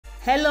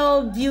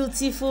Hello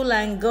beautiful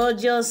and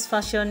gorgeous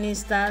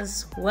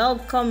fashionistas,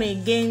 welcome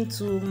again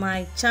to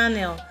my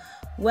channel.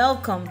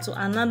 Welcome to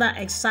another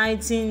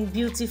exciting,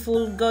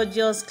 beautiful,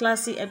 gorgeous,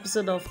 classy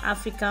episode of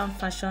African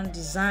Fashion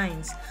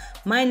Designs.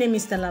 My name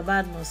is Stella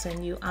Badmus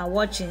and you are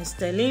watching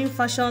Styles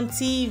Fashion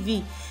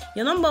TV,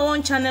 your number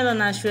one channel on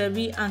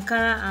Ashwebi,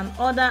 Ankara and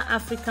other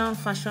African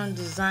fashion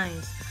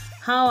designs.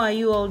 How are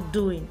you all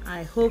doing?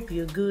 I hope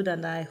you're good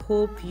and I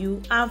hope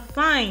you are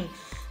fine.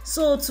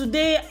 So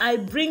today I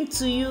bring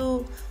to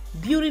you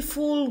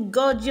beautiful,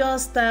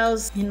 gorgeous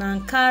styles in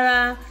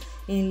Ankara,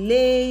 in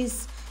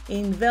lace,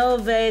 in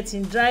velvet,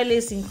 in dry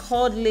lace, in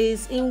cord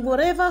lace, in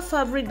whatever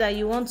fabric that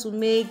you want to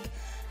make.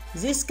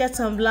 This skirt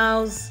and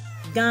blouse,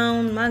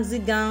 gown,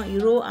 maxi gown,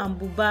 Iro and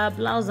Buba,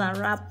 blouse and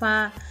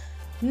wrapper,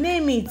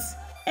 name it.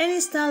 Any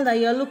style that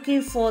you're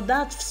looking for,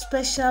 that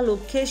special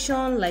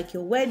occasion like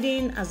your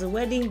wedding, as a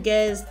wedding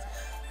guest,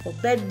 for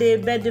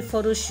birthday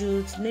photo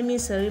shoot, naming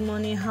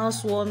ceremony,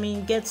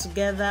 housewarming, get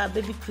together,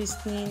 baby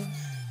christening,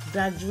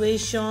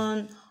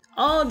 graduation,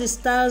 all the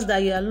styles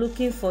that you are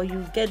looking for,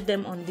 you get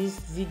them on this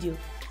video.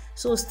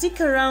 So stick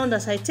around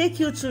as I take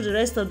you through the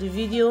rest of the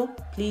video.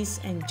 Please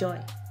enjoy.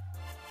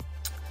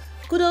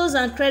 Kudos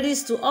and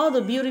credits to all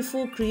the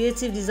beautiful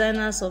creative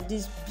designers of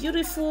these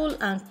beautiful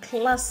and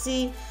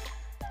classy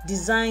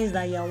designs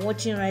that you are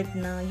watching right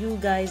now. You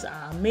guys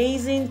are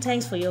amazing.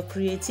 Thanks for your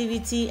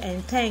creativity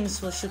and thanks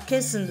for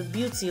showcasing the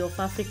beauty of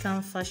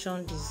African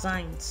fashion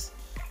designs.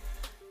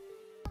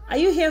 Are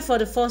you here for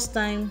the first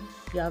time?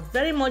 You are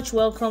very much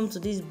welcome to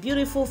this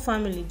beautiful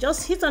family.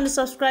 Just hit on the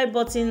subscribe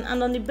button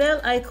and on the bell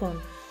icon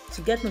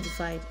to get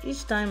notified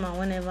each time and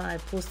whenever I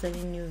post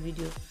any new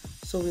video.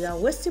 So without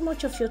wasting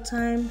much of your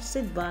time,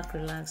 sit back,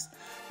 relax,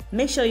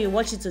 make sure you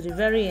watch it to the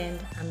very end,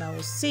 and I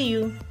will see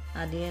you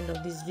at the end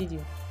of this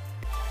video.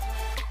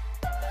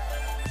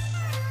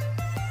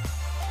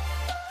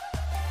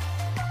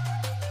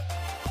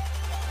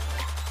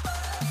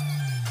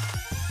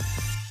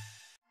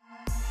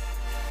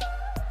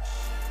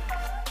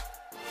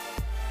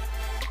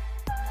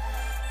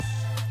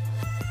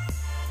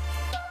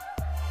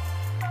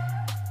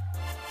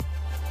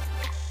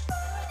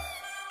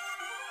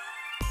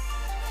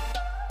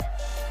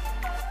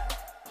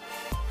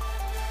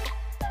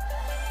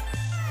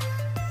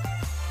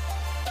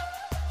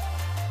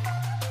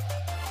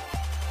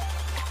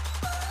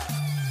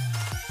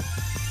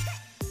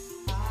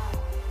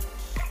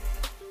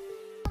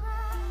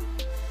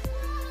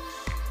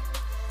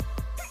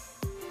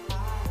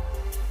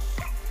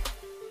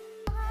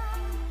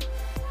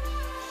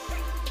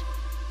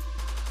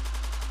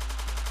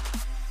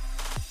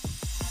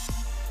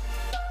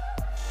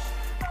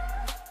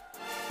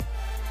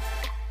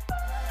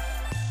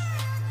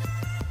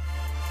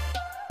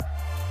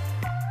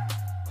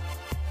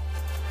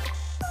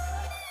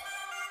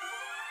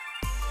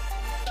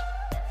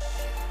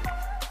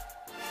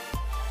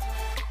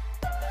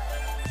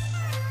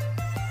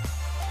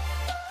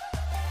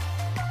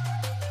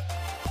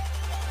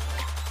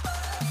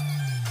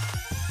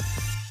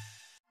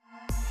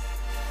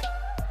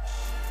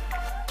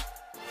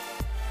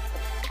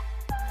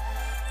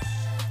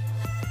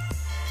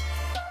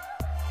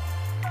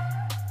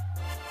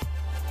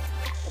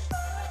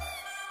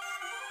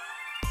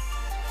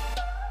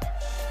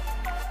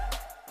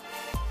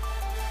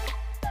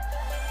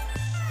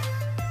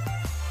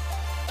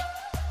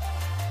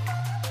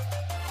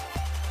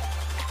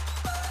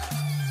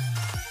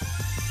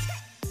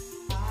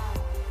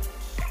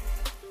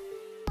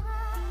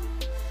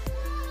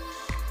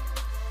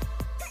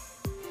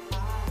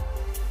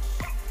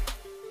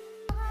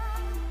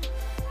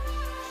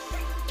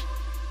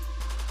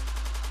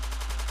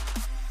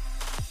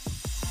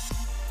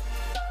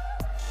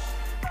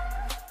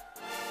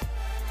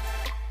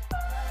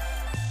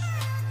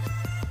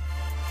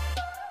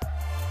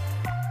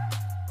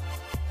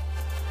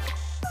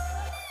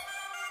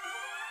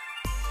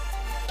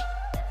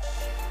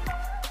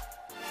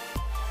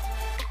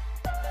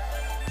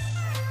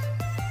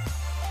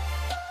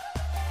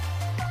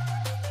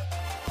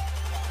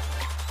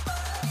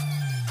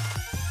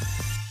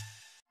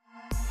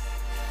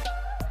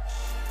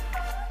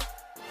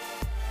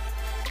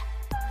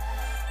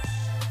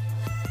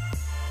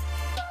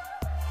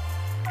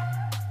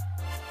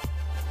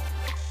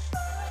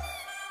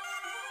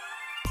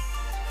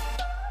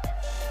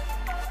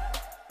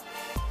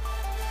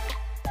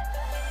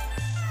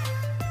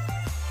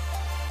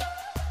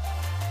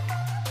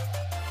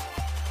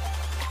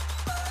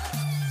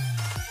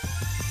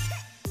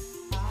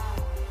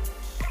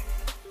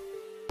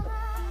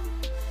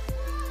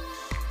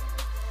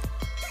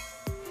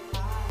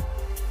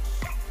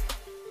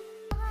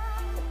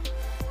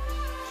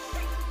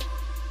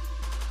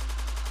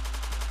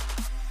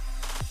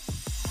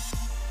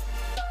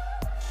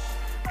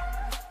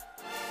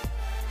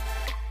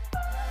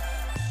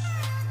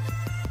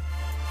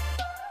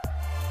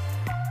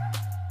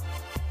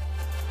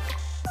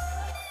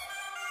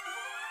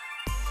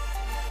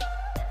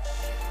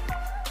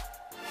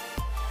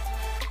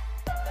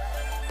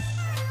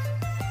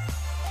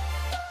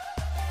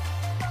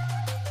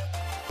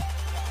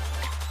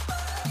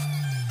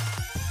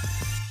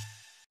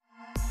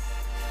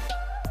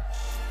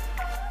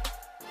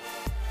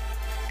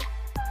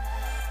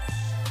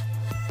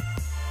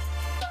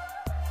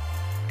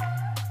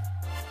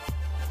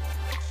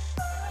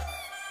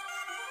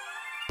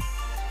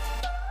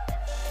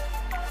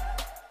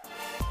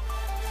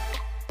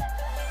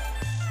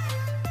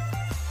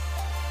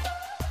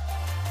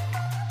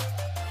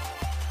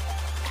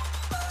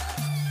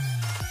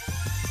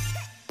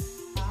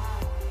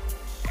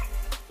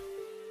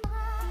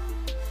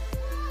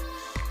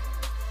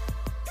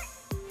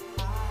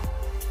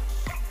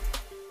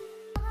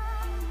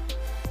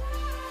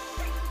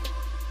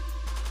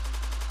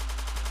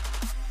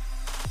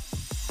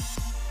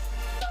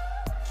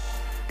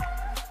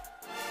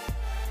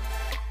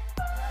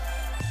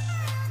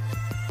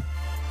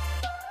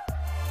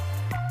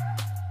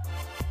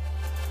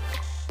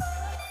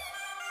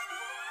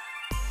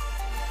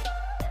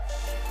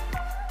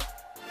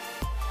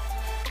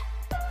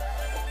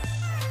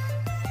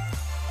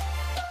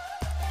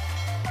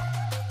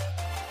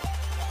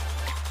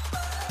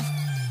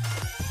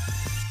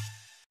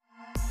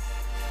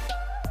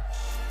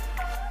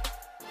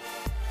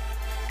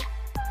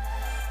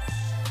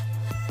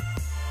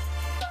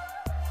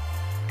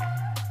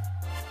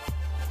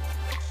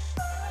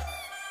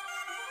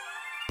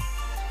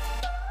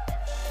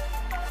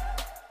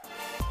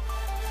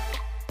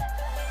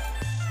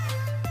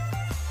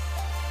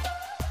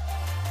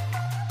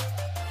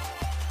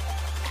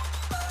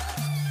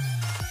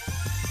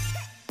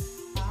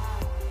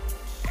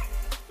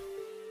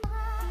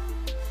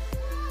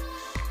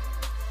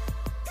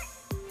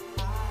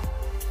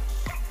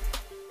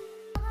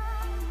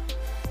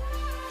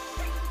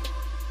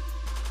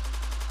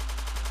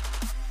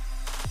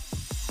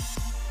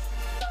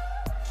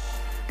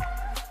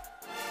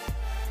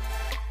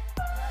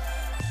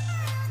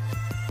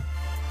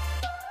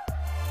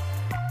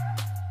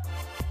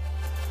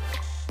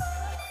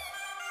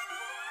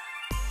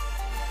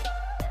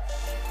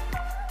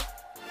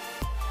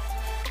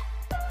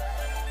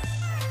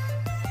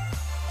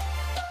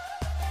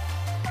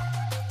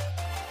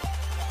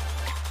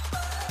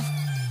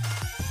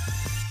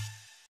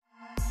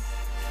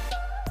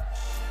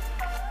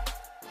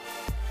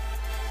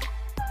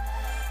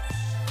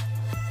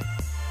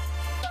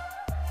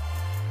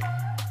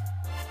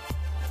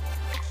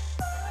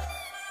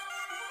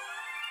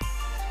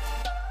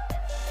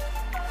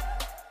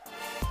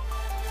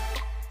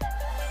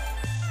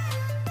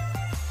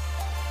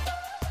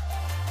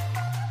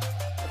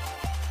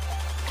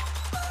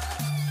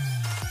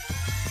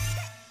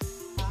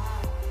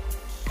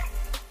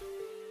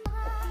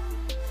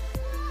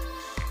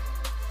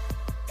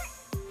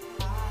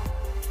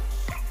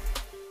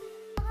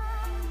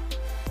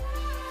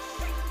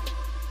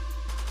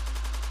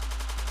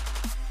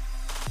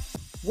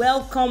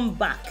 Welcome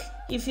back.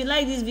 If you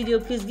like this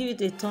video, please give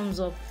it a thumbs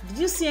up. Did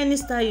you see any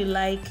style you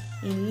like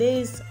in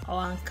lace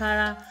or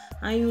Ankara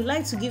and you would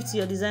like to give to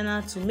your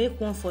designer to make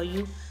one for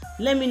you?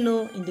 Let me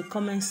know in the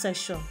comment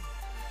section.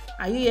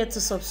 Are you yet to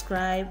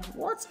subscribe?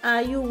 What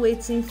are you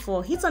waiting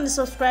for? Hit on the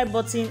subscribe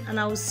button and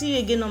I will see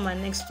you again on my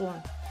next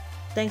one.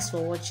 Thanks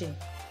for watching.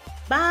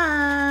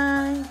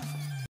 Bye.